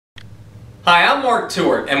Hi, I'm Mark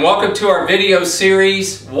Tewart, and welcome to our video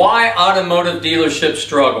series, Why Automotive Dealerships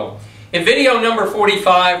Struggle. In video number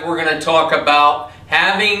 45, we're going to talk about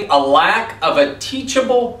having a lack of a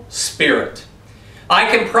teachable spirit. I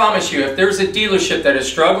can promise you, if there's a dealership that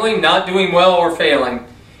is struggling, not doing well, or failing,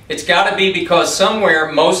 it's got to be because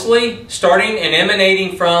somewhere, mostly starting and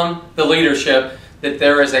emanating from the leadership, that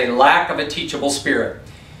there is a lack of a teachable spirit.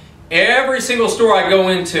 Every single store I go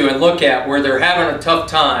into and look at where they're having a tough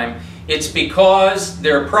time, it's because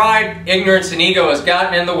their pride, ignorance, and ego has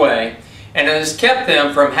gotten in the way, and it has kept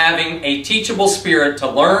them from having a teachable spirit to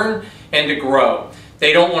learn and to grow.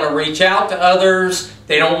 They don't want to reach out to others.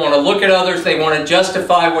 They don't want to look at others. They want to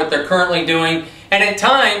justify what they're currently doing. And at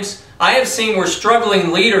times, I have seen where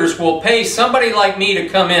struggling leaders will pay somebody like me to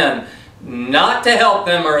come in, not to help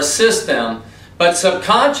them or assist them, but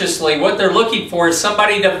subconsciously what they're looking for is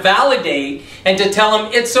somebody to validate and to tell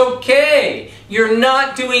them it's okay. You're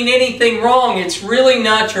not doing anything wrong. It's really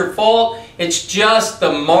not your fault. It's just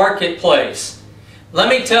the marketplace. Let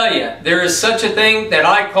me tell you, there is such a thing that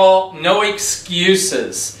I call no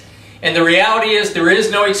excuses. And the reality is there is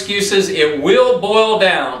no excuses. It will boil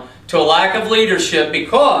down to a lack of leadership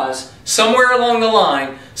because somewhere along the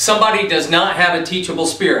line, somebody does not have a teachable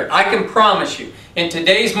spirit. I can promise you, in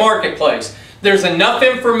today's marketplace, there's enough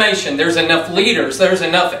information, there's enough leaders, there's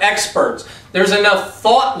enough experts, there's enough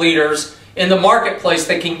thought leaders in the marketplace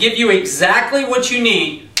that can give you exactly what you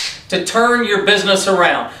need to turn your business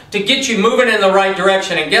around, to get you moving in the right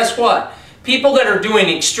direction. And guess what? People that are doing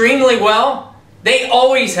extremely well, they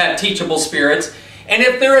always have teachable spirits. And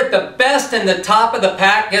if they're at the best and the top of the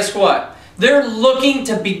pack, guess what? They're looking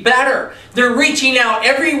to be better. They're reaching out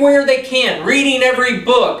everywhere they can, reading every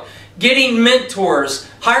book, getting mentors,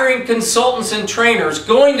 hiring consultants and trainers,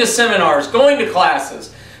 going to seminars, going to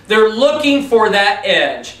classes. They're looking for that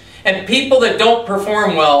edge. And people that don't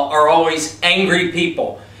perform well are always angry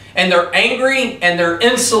people. And they're angry and they're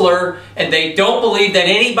insular and they don't believe that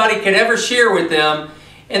anybody could ever share with them.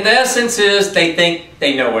 And the essence is they think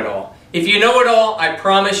they know it all. If you know it all, I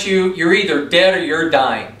promise you, you're either dead or you're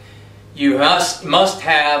dying. You must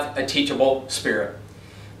have a teachable spirit.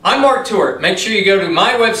 I'm Mark Tewart. Make sure you go to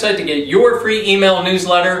my website to get your free email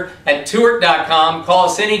newsletter at Tewart.com. Call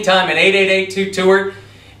us anytime at 888-2-TEWART.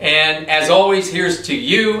 And as always, here's to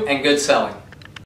you and good selling.